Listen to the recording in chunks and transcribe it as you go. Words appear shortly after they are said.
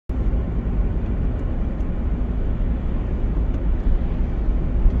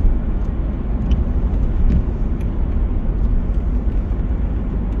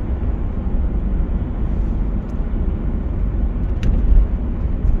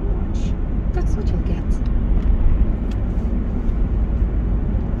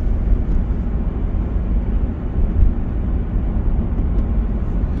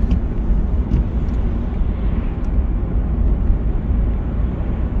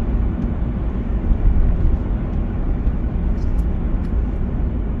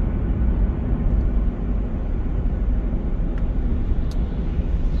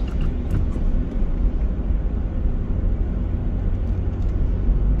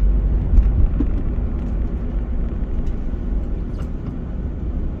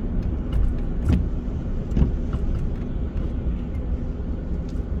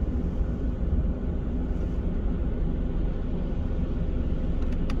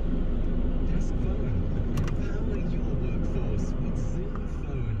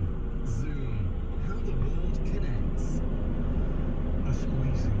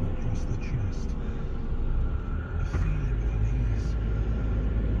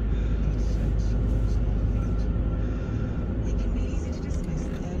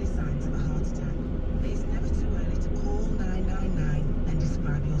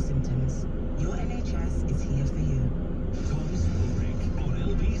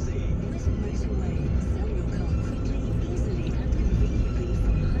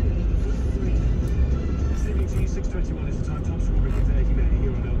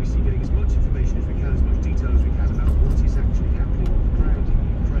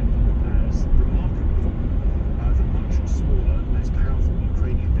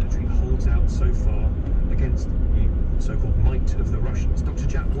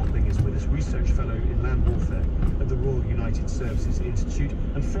Services Institute,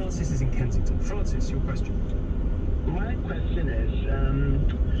 and Francis is in Kensington. Francis, your question. My question is,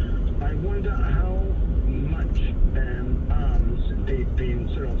 I wonder how much arms they've been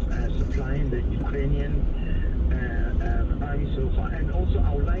sort of supplying the Ukrainian army so far. And also,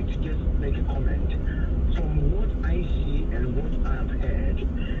 I would like to just make a comment. From what I see and what I've heard,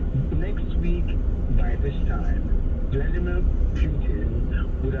 next week by this time, Vladimir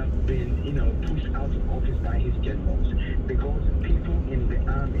Putin would have been, pushed out of office by his generals, because people in the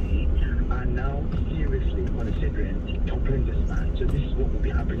army are now seriously considering toppling this man. So this is what will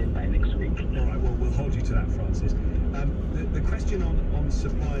be happening by next week. All right, well, we'll hold you to that, Francis. The question on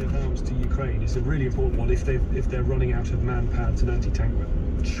supply of arms to Ukraine is a really important one if they're running out of man-powered and anti-tank weapons.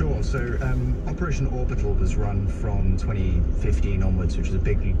 Sure. So Operation Orbital was run from 2015 onwards, which was a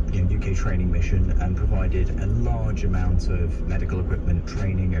big UK training mission, and provided a large amount of medical equipment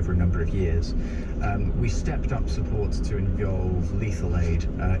training over a number of years. We stepped up support to involve lethal aid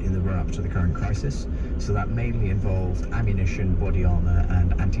in the run-up to the current crisis. So that mainly involved ammunition, body armour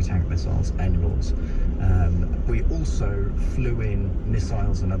and anti-tank missiles, NLAWs. We also flew in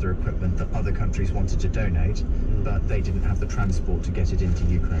missiles and other equipment that other countries wanted to donate, but they didn't have the transport to get it into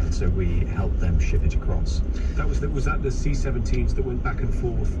Ukraine, so we helped them ship it across. Was that the C-17s that went back and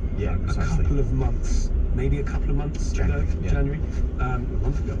forth? Yeah, precisely. A couple of months, maybe a couple of months January, ago? Yeah. January, a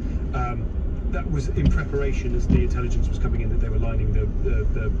month ago. That was in preparation as the intelligence was coming in, that they were lining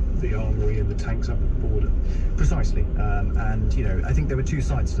the armoury and the tanks up at the border. Precisely, and I think there were two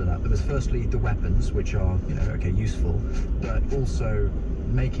sides to that. There was firstly the weapons, which are useful, but also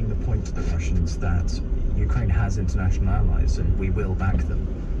making the point to the Russians that Ukraine has international allies and we will back them.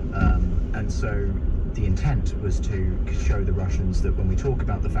 And so the intent was to show the Russians that when we talk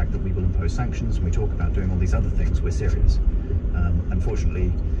about the fact that we will impose sanctions, and we talk about doing all these other things, we're serious.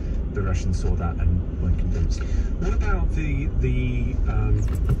 Unfortunately, the Russians saw that and weren't convinced. What about the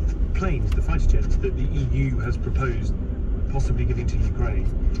planes, the fighter jets that the EU has proposed possibly giving to Ukraine?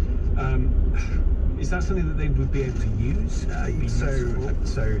 Is that something that they would be able to use?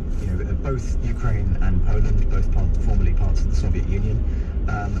 Both Ukraine and Poland, both formerly parts of the Soviet Union,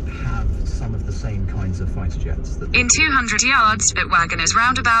 have some of the same kinds of fighter jets. In 200 yards, at Wagoners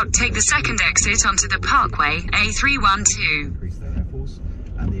Roundabout, take the second exit onto the Parkway, A312. Increase their air force,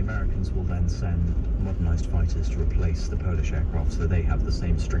 and the Americans will then send modernised fighters to replace the Polish aircraft, so they have the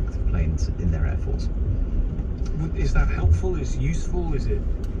same strength of planes in their air force. Is that helpful? Is it useful? Is it?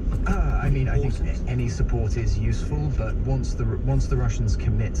 I think any support is useful, but once the Russians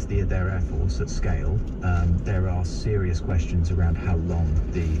commit their air force at scale, there are serious questions around how long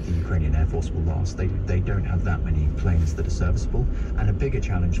the Ukrainian air force will last. They don't have that many planes that are serviceable, and a bigger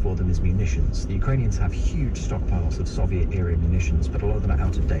challenge for them is munitions. The Ukrainians have huge stockpiles of Soviet-era munitions, but a lot of them are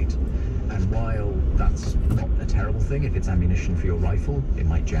out of date. And while that's not a terrible thing, if it's ammunition for your rifle, it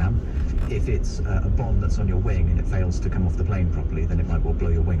might jam. If it's a bomb that's on your wing and it fails to come off the plane properly, then it might well blow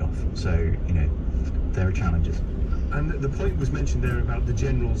your wing off. So, there are challenges. And the point was mentioned there about the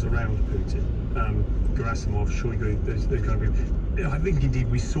generals around Putin, Gerasimov, Shoigu, those kind of people. I think indeed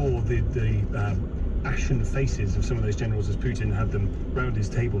we saw the ashen faces of some of those generals as Putin had them round his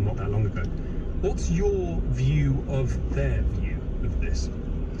table not that long ago. What's your view of their view of this?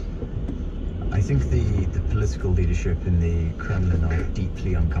 I think the political leadership in the Kremlin are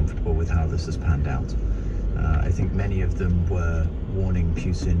deeply uncomfortable with how this has panned out. I think many of them were warning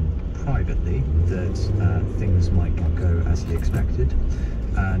Putin privately that things might not go as he expected.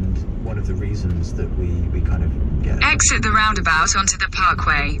 And one of the reasons that we kind of get... Exit the roundabout onto the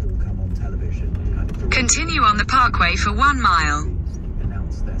Parkway. ...come on television and kind of... Continue on the Parkway for 1 mile.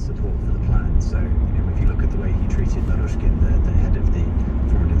 ...announce their support for the plan. So, if you look at the way he treated Narushkin, the head of the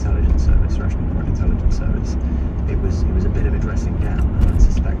Foreign Intelligence Service, Russian Foreign Intelligence Service, it was a bit of a dressing down, and I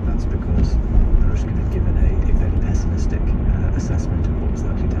suspect that's because Narushkin had given a fairly pessimistic assessment of what was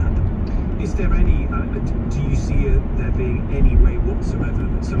likely to happen. Is there any, do you see there being any way whatsoever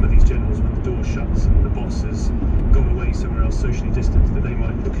that some of these generals, when the door shuts and the boss has gone away somewhere else socially distant, that they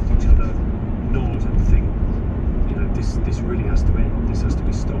might look at each other, nod and think, this really has to end, this has to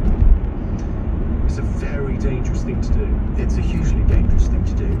be stopped? It's a very dangerous thing to do. It's a hugely dangerous thing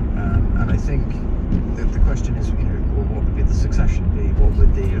to do, and I think the question is, well, what would the succession be? What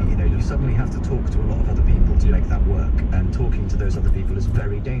would you suddenly have to talk to a lot of other people to make that work, and talking to those other people is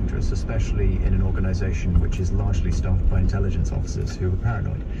very dangerous, especially in an organisation which is largely staffed by intelligence officers who are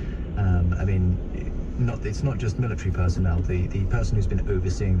paranoid. It's not just military personnel. The person who's been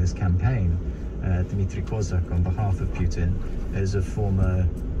overseeing this campaign, Dmitry Kozak, on behalf of Putin, is a former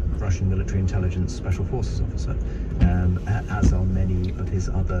Russian military intelligence special forces officer, as are many of his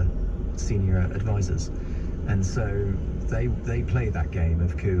other senior advisors. And so they play that game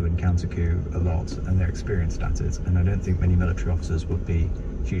of coup and counter-coup a lot, and they're experienced at it, and I don't think many military officers would be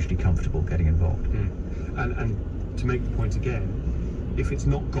hugely comfortable getting involved. And to make the point again, if it's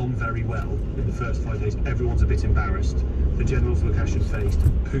not gone very well in the first 5 days, everyone's a bit embarrassed. The generals look ashen-faced,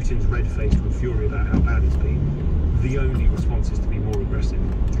 Putin's red-faced with fury about how bad it's been. The only response is to be more aggressive.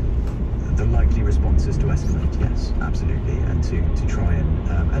 The likely response is to escalate, yes, absolutely, and to try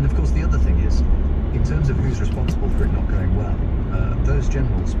and of course the other thing is, in terms of who's responsible for it not going well, those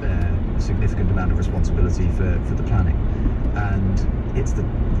generals bear a significant amount of responsibility for the planning, and it's the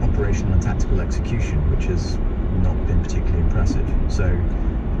operational and tactical execution which has not been particularly impressive. So,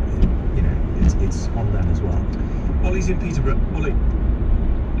 you know, it's on them as well. Ollie's in Peterborough. Ollie.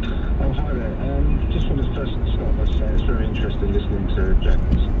 Oh, hi there. Just wanted to first start by saying it's very interesting listening to Jack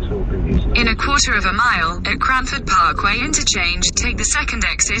talk. In a quarter of a mile, at Cranford Parkway interchange, take the second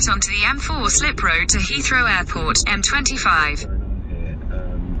exit onto the M4 slip road to Heathrow Airport, M25. Going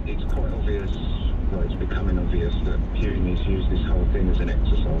on here, it's quite obvious, well, it's becoming obvious that Putin has used this whole thing as an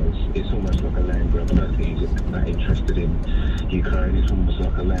exercise. It's almost like a land grab. I don't think he's that interested in Ukraine. It's almost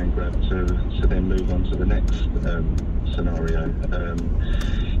like a land grab to then move on to the next scenario.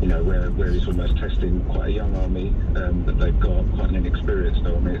 You know, where he's almost testing quite a young army that they've got, quite an inexperienced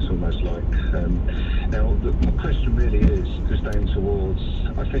army. It's almost like now my question really is down towards,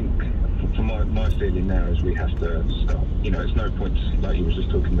 I think from my feeling now is we have to stop. You know, it's no point, like you were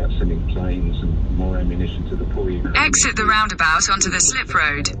just talking about, sending planes and more ammunition to the poor Ukraine. Exit the roundabout onto the slip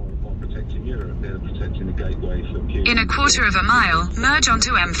road. While protecting Europe, they're protecting the gateway for Putin. In a quarter of a mile, merge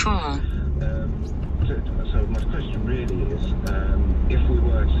onto M4. So my question really is, if we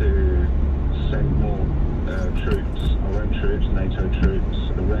were to send more troops, our own troops, NATO troops,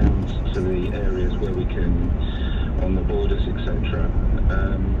 around to the areas where we can, on the borders, etc.,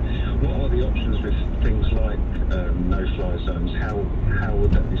 what are the options with things like no-fly zones? How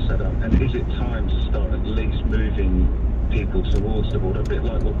would that be set up? And is it time to start at least moving people towards the border, a bit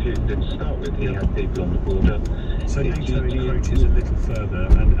like what Putin did to start with? He had people on the border. So NATO encroaches a little further,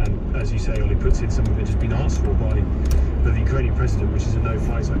 and as you say, Ollie puts in, some of it has been asked for by the Ukrainian president, which is a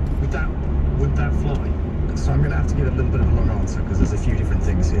no-fly zone. Would that fly? So I'm going to have to give a little bit of a long answer because there's a few different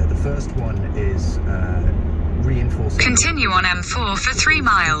things here. The first one is reinforcing. Continue on M4 for 3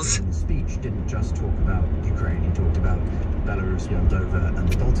 miles. The speech didn't just talk about Ukraine, he talked about Belarus, Moldova and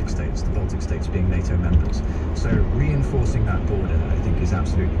the Baltic states being NATO members. So reinforcing that border, I think, is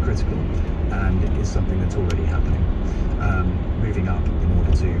absolutely critical, and it is something that's already happening. Moving up in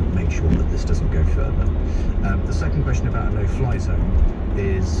order to make sure that this doesn't go further. The second question about a no-fly zone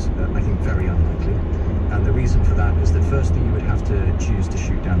is, I think, very unlikely. And the reason for that is that firstly you would have to choose to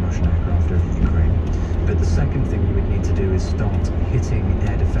shoot down Russian aircraft over Ukraine. But the second thing you would need to do is start hitting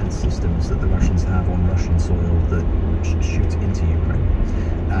air defense systems that the Russians have on Russian soil that shoot into Ukraine.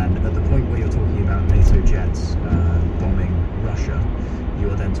 And at the point where you're talking about NATO jets bombing Russia, you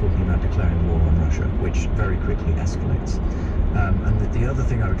are then talking about declaring war on Russia, which very quickly escalates. And the other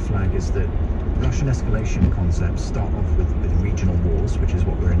thing I would flag is that Russian escalation concepts start off with regional wars, which is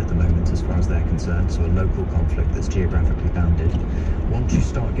what we're in at the moment as far as they're concerned, so a local conflict that's geographically bounded. Once you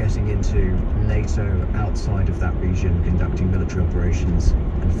start getting into NATO outside of that region, conducting military operations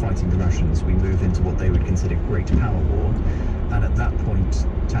and fighting the Russians, we move into what they would consider great power war. And at that point,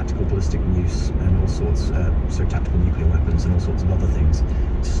 tactical ballistic use and all sorts, so tactical nuclear weapons and all sorts of other things,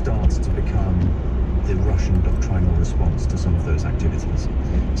 start to become the Russian doctrinal response to some of those activities.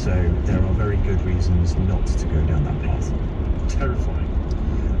 So there are very good reasons not to go down that path. Terrifying.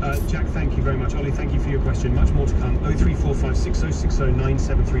 Jack, thank you very much. Ollie, thank you for your question. Much more to come.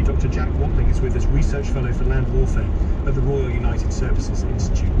 03456060973. Dr. Jack Watling is with us, Research Fellow for Land Warfare at the Royal United Services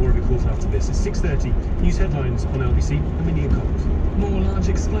Institute. More of your calls after this. It's 6:30. News headlines on LBC. Amelia Coles. More large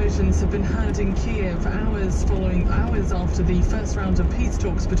explosions have been heard in Kiev hours after the first round of peace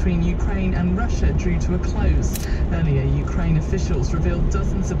talks between Ukraine and Russia drew to a close. Earlier, Ukraine officials revealed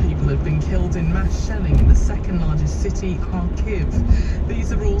dozens of people had been killed in mass shelling in the second largest city, Kharkiv.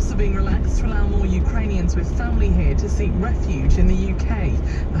 These are also being relaxed to allow more Ukrainians with family here to seek refuge in the UK.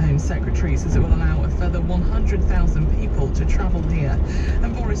 The Home Secretary says it will allow a further 100,000 people to travel here.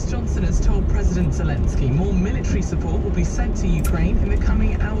 And Boris Johnson has told President Zelensky more military support will be sent to Ukraine in the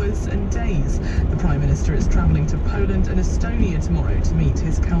coming hours and days. The Prime Minister is travelling to Poland and Estonia tomorrow to meet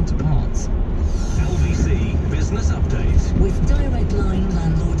his counterparts. LBC Business Update. With Direct Line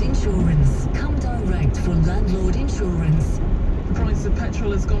Landlord Insurance. Come direct for landlord insurance. The price of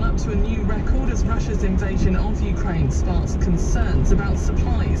petrol has gone up to a new record as Russia's invasion of Ukraine sparks concerns about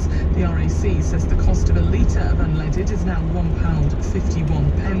supplies. The RAC says the cost of a litre of unleaded is now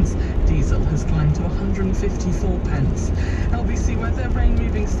 £1.51. Diesel has climbed to 154 pence. LBC weather, rain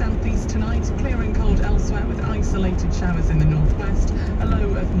moving southeast tonight, clear and cold elsewhere with isolated showers in the northwest, a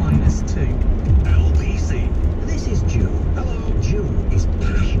low of -2. LBC. This is Joe. Hello. Joe is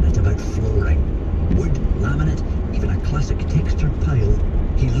passionate about flooring. Wood, laminate, even a classic textured tile.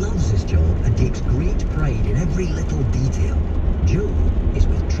 He loves his job and takes great pride in every little detail. Joe is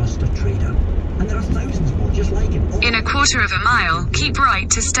with Trust a Trader. And there are thousands more just like him. In a quarter of a mile, keep right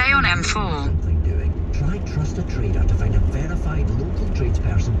to stay on M4. Something doing. Try Trust a Trader to find a verified local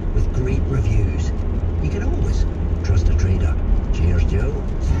tradesperson with great reviews. You can always trust a trader. Cheers, Joe.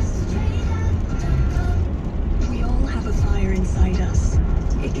 We all have a fire inside us.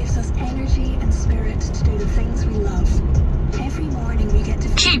 It gives us energy and spirit to do the things we love. Every morning we get to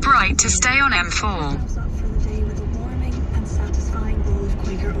keep right to stay on M4. ourselves up for the day with a warming and satisfying bowl of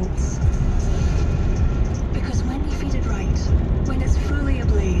Quaker oats. Because when we feed it right, when it's fully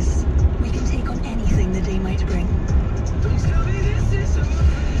ablaze, we can take on anything the day might bring.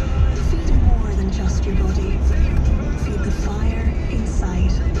 Feed more than just your body. Feed the fire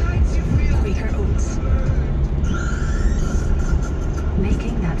inside. Quaker oats.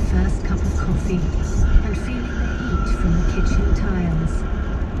 Making that first cup of coffee and feeling the heat from the kitchen tiles.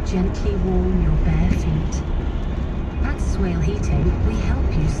 Gently warm your bare feet. At Swale Heating, we help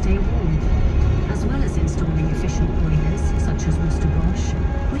you stay warm. As well as installing efficient boilers such as Worcester Bosch,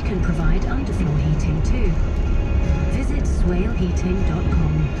 we can provide underfloor heating too. Visit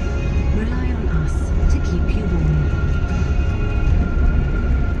swaleheating.com. Rely on us to keep you warm.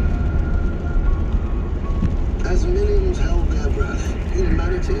 As millions held their breath,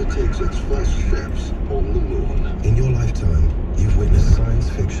 humanity takes its first steps on the moon. In your lifetime, you've witnessed science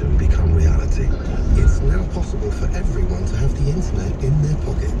fiction become reality. It's now possible for everyone to have the internet in their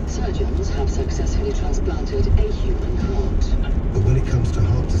pocket. Surgeons have successfully transplanted a human heart. But when it comes to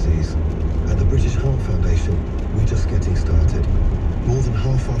heart disease, at the British Heart Foundation, we're just getting started. More than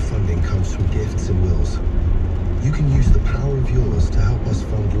half our funding comes from gifts and wills. You can use the power of yours to help us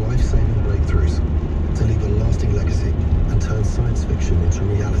fund life-saving breakthroughs, to leave a lasting legacy and turn science fiction into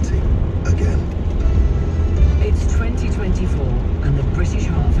reality again. It's 2024 and the British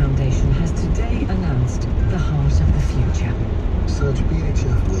Heart Foundation has today announced the Heart of the Future. Search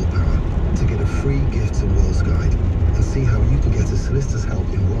BHF Willpower to get a free gifts and wills guide and see how you can get a solicitor's help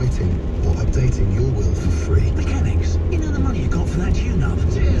in writing or updating your will for free. Mechanics, you know the money you got for that tune-up?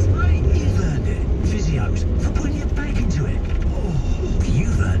 Cheers, mate. You've earned it. Physios, for putting your back into it. Oh,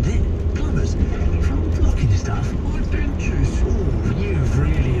 you've earned it. Plumbers, for unblocking stuff. My dentures. Oh, you've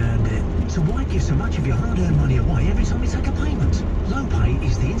really earned it. So why give so much of your hard-earned money away every time you take a payment? LowPay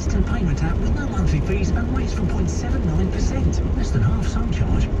is the instant payment app with no monthly fees and rates from 0.79%. Less than half some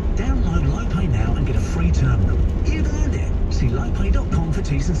charge. Download LowPay now and get a free terminal. You've earned it. See lowpay.com for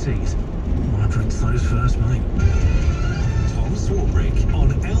T's and C's. Oh, I drinks those first, mate. Tom Swarbrick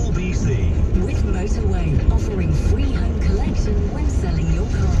on LBC. With Motorway, offering free home collection when selling your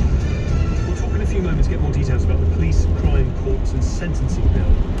car. We'll talk in a few moments to get more details about the police, crime, courts and sentencing bill.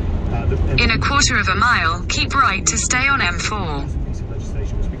 In a quarter of a mile, keep right to stay on M4. Piece of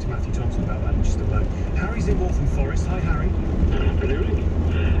legislation. We'll speak to Matthew Thompson about that in just a moment. Harry's in Waltham Forest. Hi, Harry. Absolutely.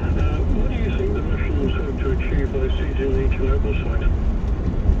 What do you think the Russians hope to achieve by sieging the Chernobyl site?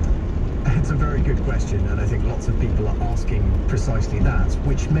 It's a very good question, and I think lots of people are asking precisely that,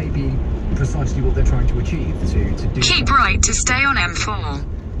 which may be precisely what they're trying to achieve, to do keep right to stay on M4.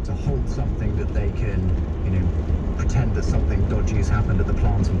 To hold something that they can, pretend that something dodgy has happened at the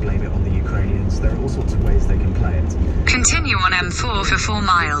plant and blame it on the Ukrainians. There are all sorts of ways they can play it. Continue on M4 for 4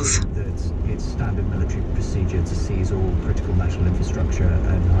 miles. That it's standard military procedure to seize all critical national infrastructure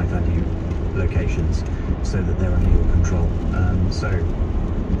and high-value locations so that they're under your control. So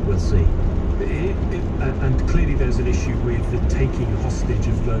we'll see. And clearly there's an issue with the taking hostage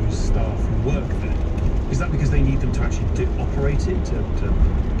of those staff who work there. Is that because they need them to actually operate it, to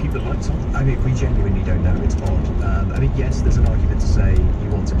keep the lights on? I mean, we genuinely don't know. It's odd. Yes, there's an argument to say you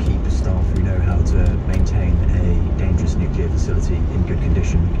want to keep staff who know how to maintain a dangerous nuclear facility in good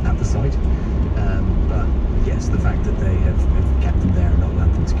condition at the site. But yes, the fact that they have kept them there and not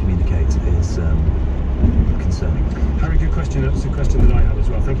allowed them to communicate is concerning. Harry, good question. That was a question that I had as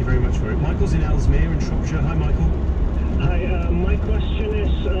well. Thank you very much for it. Michael's in Ellesmere in Shropshire. Hi, Michael. Hi, my question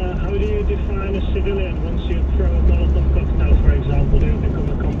is, how do you define a civilian once you throw a Molotov cocktail, for example? Do you become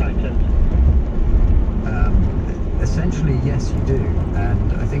a combatant? Essentially, yes, you do.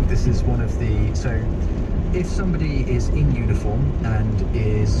 And I think this is one of the... So, if somebody is in uniform and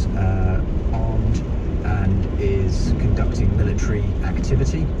is armed and is conducting military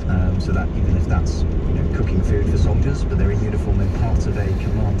activity, so that even if that's cooking food for soldiers, but they're in uniform and part of a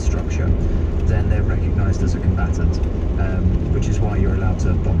command structure, then they're recognised as a combatant, which is why you're allowed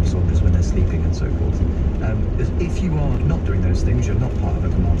to bomb soldiers when they're sleeping and so forth. If you are not doing those things, you're not part of a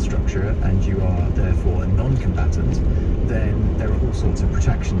command structure, and you are therefore a non-combatant, then there are all sorts of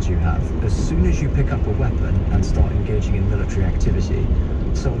protections you have. As soon as you pick up a weapon and start engaging in military activity,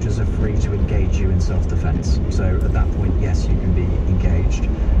 soldiers are free to engage you in self-defense. So at that point, yes, you can be engaged.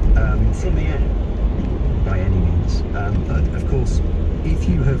 From the air? By any means. But of course, if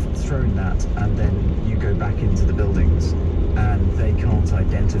you have thrown that and then you go back into the buildings and they can't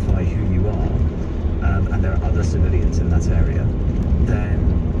identify who you are, and there are other civilians in that area,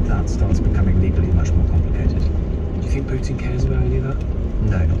 then that starts becoming legally much more complicated. Do you think Putin cares about any of that?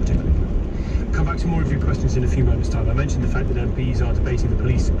 No, not particularly. Come back to more of your questions in a few moments' time. I mentioned the fact that MPs are debating the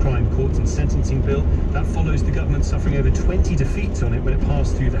police crime courts and sentencing bill. That follows the government suffering over 20 defeats on it when it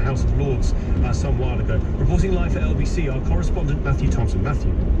passed through the House of Lords some while ago. Reporting live for LBC, our correspondent Matthew Thompson.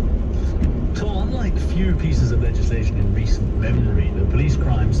 Matthew. Tom, unlike few pieces of legislation in recent memory, the police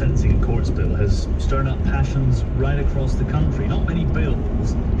crime sentencing and courts bill has stirred up passions right across the country. Not many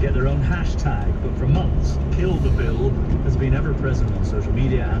bills get their own hashtag, but for months, Kill the Bill has been ever present on social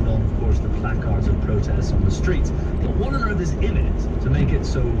media and on, of course, the placards of protests on the streets. But what on earth is in it to make it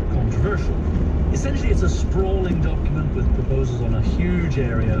so controversial? Essentially, it's a sprawling document with proposals on a huge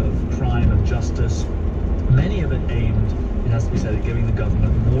area of crime and justice, many of it aimed, it has to be said, at giving the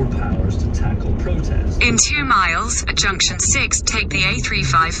government more powers to tackle protests. In 2 miles, at Junction 6, take the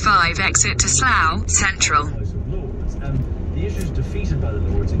A355 exit to Slough Central. House of Lords. The issues defeated by the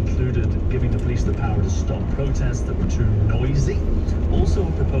Lords included giving the police the power to stop protests that were too noisy. Also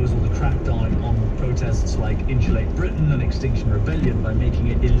a proposal to crack down on protests like Insulate Britain and Extinction Rebellion by making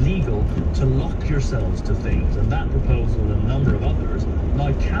it illegal to lock yourselves to things. And that proposal and a number of others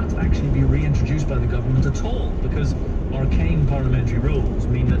now can't actually be reintroduced by the government at all, because arcane parliamentary rules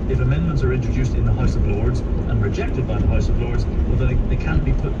mean that if amendments are introduced in the House of Lords and rejected by the House of Lords, well, then they can't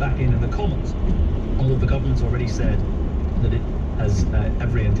be put back in the Commons. Although the government's already said that it has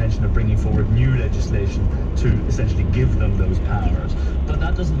every intention of bringing forward new legislation to essentially give them those powers. But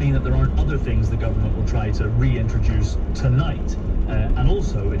that doesn't mean that there aren't other things the government will try to reintroduce tonight. And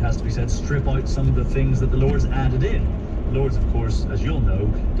also, it has to be said, strip out some of the things that the Lords added in. Lords, of course, as you'll know,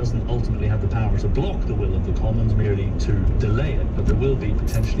 doesn't ultimately have the power to block the will of the Commons, merely to delay it, but there will be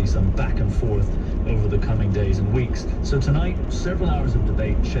potentially some back and forth over the coming days and weeks. So tonight, several hours of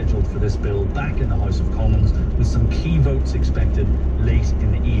debate scheduled for this bill back in the House of Commons, with some key votes expected late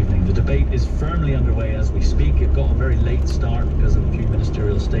in the evening. The debate is firmly underway as we speak. It got a very late start because of a few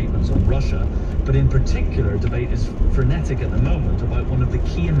ministerial statements on Russia, but in particular, debate is frenetic at the moment about one of the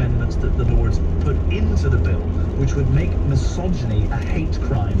key amendments that the Lords put into the bill, which would make misogyny a hate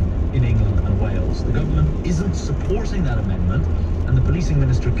crime in England and Wales. The government isn't supporting that amendment, and the policing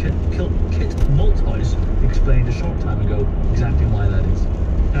minister Kit Malthouse explained a short time ago exactly why that is.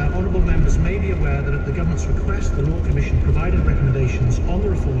 Honourable members may be aware that at the government's request, the Law Commission provided recommendations on the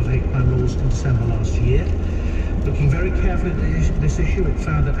reform of hate crime laws in December last year. Looking very carefully at this issue, it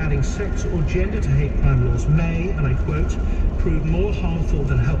found that adding sex or gender to hate crime laws may, and I quote, prove more harmful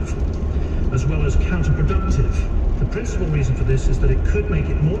than helpful, as well as counterproductive. The principal reason for this is that it could make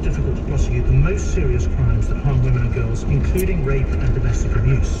it more difficult to prosecute the most serious crimes that harm women and girls, including rape and domestic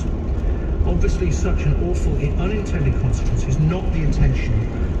abuse. Obviously, such an awful unintended consequence is not the intention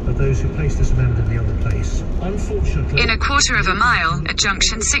of those who placed this amendment in the other place. Unfortunately... In a quarter of a mile, at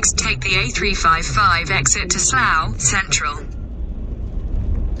Junction 6, take the A355 exit to Slough Central.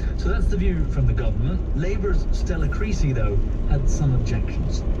 So that's the view from the government. Labour's Stella Creasy, though, had some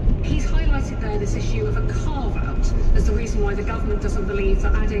objections. He's highlighted there this issue of a carve-out as the reason why the government doesn't believe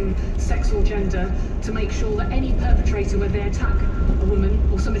that adding sex or gender to make sure that any perpetrator, when they attack a woman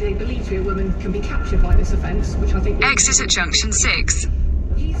or somebody they believe to be a woman, can be captured by this offence, which I think... Exit at Junction 6.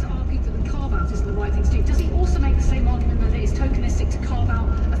 He's argued that the carve-out isn't the right thing to do. Does he also make the same argument that it's tokenistic to carve out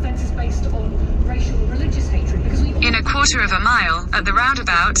offences based on racial or religious hatred? Because we... In a quarter of a mile, at the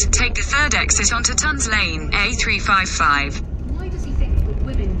roundabout, take the third exit onto Tuns Lane, A355. Why does he think that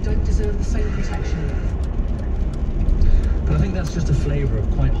women don't deserve the same protection? But I think that's just a flavour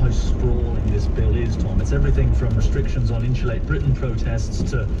of quite how sprawling this bill is, Tom. It's everything from restrictions on Insulate Britain protests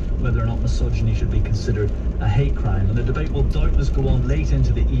to whether or not misogyny should be considered a hate crime. And the debate will doubtless go on late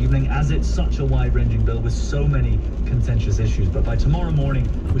into the evening, as it's such a wide-ranging bill with so many contentious issues. But by tomorrow morning,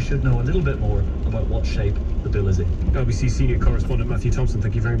 we should know a little bit more about what shape the bill, is it? LBC Senior Correspondent Matthew Thompson,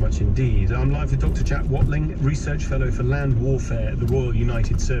 thank you very much indeed. I'm live with Dr. Jack Watling, Research Fellow for Land Warfare at the Royal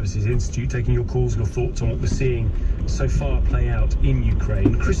United Services Institute, taking your calls, your thoughts on what we're seeing so far play out in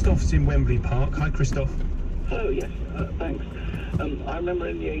Ukraine. Christoph's in Wembley Park. Hi, Christoph. Oh, yes, thanks. I remember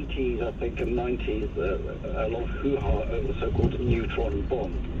in the 80s, I think, and 90s, a lot of hoo-ha over the so-called neutron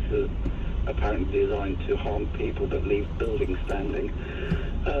bomb, which was apparently designed to harm people but leave buildings standing.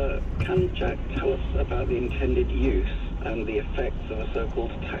 Can Jack tell us about the intended use and the effects of a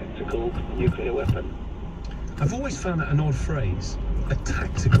so-called tactical nuclear weapon? I've always found that an odd phrase, a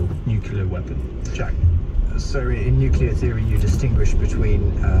tactical nuclear weapon. Jack? So in nuclear theory, you distinguish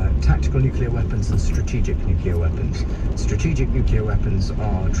between tactical nuclear weapons and strategic nuclear weapons. Strategic nuclear weapons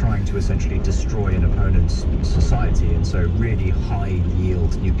are trying to essentially destroy an opponent's society, and so really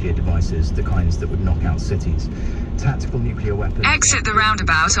high-yield nuclear devices, the kinds that would knock out cities. Tactical nuclear weapons... Exit the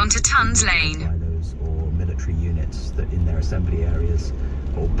roundabout onto Tons Lane. ...silos or military units that in their assembly areas,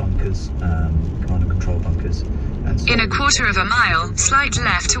 or bunkers, command and control bunkers. And so in a quarter of a mile, slight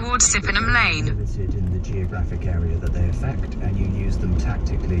left towards Sippenham Lane. Limited in the geographic area that they affect, and you use them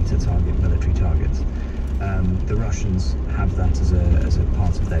tactically to target military targets. The Russians have that as a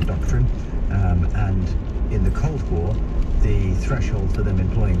part of their doctrine, and in the Cold War, the threshold for them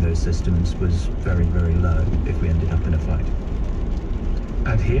employing those systems was very, very low if we ended up in a fight.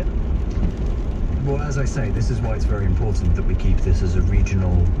 And here? Well, as I say, this is why it's very important that we keep this as a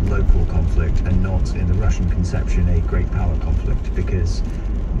regional, local conflict and not, in the Russian conception, a great power conflict, because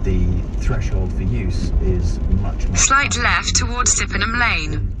the threshold for use is much, much slight higher. Left towards Sippenham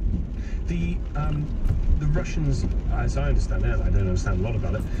Lane. The Russians, as I understand it, I don't understand a lot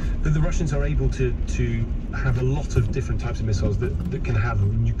about it, but the Russians are able to have a lot of different types of missiles that can have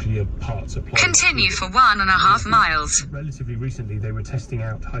nuclear parts applied. Continue for 1.5 miles. Relatively recently, they were testing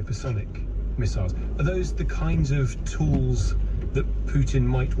out hypersonic missiles. Are those the kinds of tools that Putin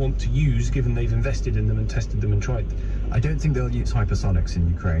might want to use, given they've invested in them and tested them and tried them? I don't think they'll use hypersonics in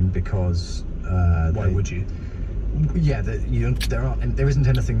Ukraine because... Why would you? Yeah, there isn't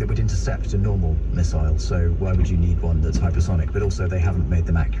anything that would intercept a normal missile, so why would you need one that's hypersonic? But also they haven't made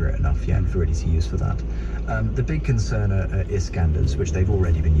them accurate enough yet for it to use for that. The big concern are Iskanders, which they've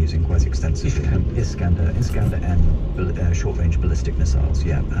already been using quite extensively. Iskander and short-range ballistic missiles,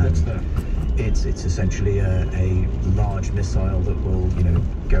 yeah. What's that? It's essentially a large missile that will,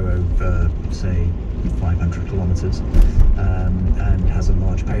 go over, say, 500 kilometers, and has a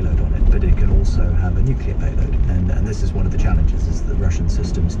large payload on it, but it can also have a nuclear payload. And this is one of the challenges, is that Russian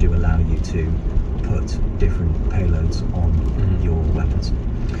systems do allow you to put different payloads on your weapons.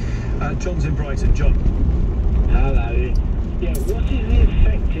 John's in Brighton. John. Hello. Yeah, what is the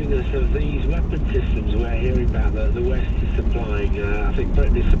effectiveness of these weapon systems we're hearing about that the West is supplying? I think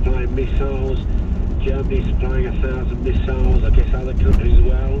Britain is supplying missiles, Germany is supplying 1,000 missiles, I guess other countries as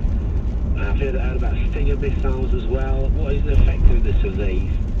well. I've heard about Stinger missiles as well. What is the effectiveness of these?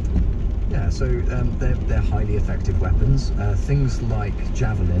 Yeah, so they're highly effective weapons. Things like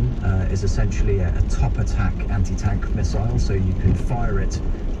Javelin is essentially a top attack anti-tank missile, so you can fire it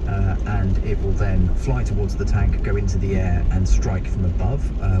and it will then fly towards the tank, go into the air and strike from above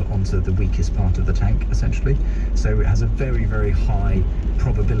onto the weakest part of the tank, essentially. So it has a very, very high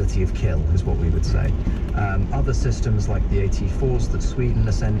probability of kill, is what we would say. Other systems like the AT4s that Sweden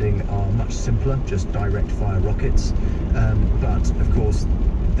are sending are much simpler, just direct fire rockets. But of course,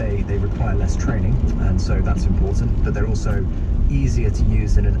 they require less training, and so that's important, but they're also easier to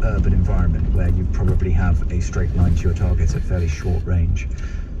use in an urban environment where you probably have a straight line to your target at fairly short range.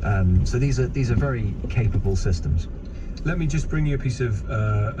 So these are very capable systems. Let me just bring you a piece of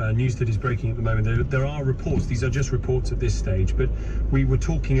news that is breaking at the moment. There are reports, these are just reports at this stage, but we were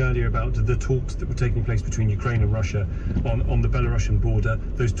talking earlier about the talks that were taking place between Ukraine and Russia on the Belarusian border.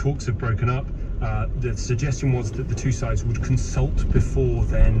 Those talks have broken up. The suggestion was that the two sides would consult before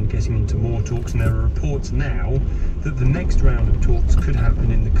then getting into more talks, and there are reports now that the next round of talks could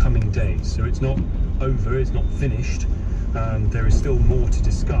happen in the coming days. So it's not over, it's not finished. There is still more to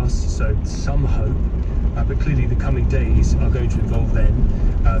discuss, so some hope. But clearly the coming days are going to involve then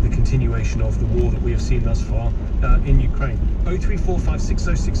the continuation of the war that we have seen thus far in Ukraine.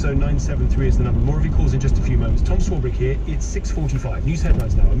 03456060973 is the number. More of your calls in just a few moments. Tom Swarbrick here. It's 6:45. News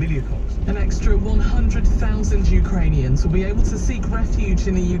headlines now. Amelia Cox. An extra 100,000 Ukrainians will be able to seek refuge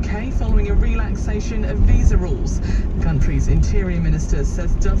in the UK following a relaxation of visa rules. The country's interior minister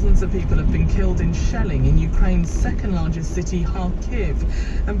says dozens of people have been killed in shelling in Ukraine's second largest city, Kharkiv.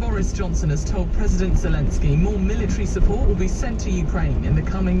 And Boris Johnson has told President Zelensky more military support will be sent to Ukraine in the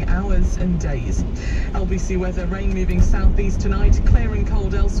coming hours. hours and days. LBC weather, rain moving southeast tonight, clear and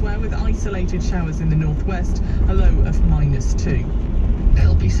cold elsewhere with isolated showers in the northwest, a low of -2.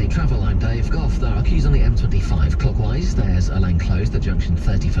 LBC Travel, I'm Dave Goff. There are queues on the M25 clockwise. There's a lane closed at junction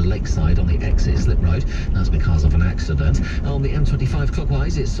 30 for Lakeside on the exit slip road. That's because of an accident. On the M25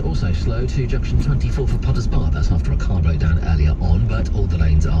 clockwise, it's also slow to junction 24 for Potters Bar. That's after a car broke down earlier on, but all the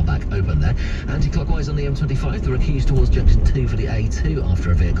lanes are back open there. Anti-clockwise on the M25, there are queues towards junction 2 for the A2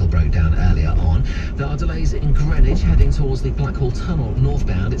 after a vehicle broke down earlier on. There are delays in Greenwich heading towards the Blackhall Tunnel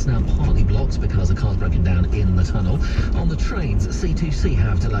northbound. It's now partly blocked because a car's broken down in the tunnel. On the trains, C2C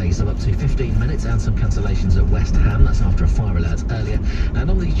have delays of up to 15 minutes and some cancellations at West Ham. That's after a fire alert earlier. And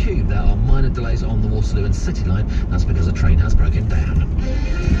on the tube, there are minor delays on the Waterloo and City line. That's because a train has broken down.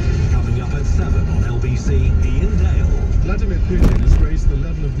 Coming up at 7 on LBC, Ian Dale. Vladimir Putin has raised the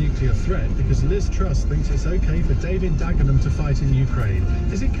level of nuclear threat because Liz Truss thinks it's okay for David Dagenham to fight in Ukraine.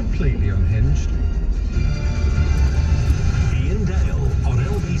 Is it completely unhinged? Ian Dale on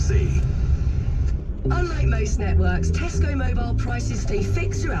LBC. Unlike most networks, Tesco mobile prices stay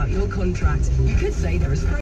fixed throughout your contract. You could say they're as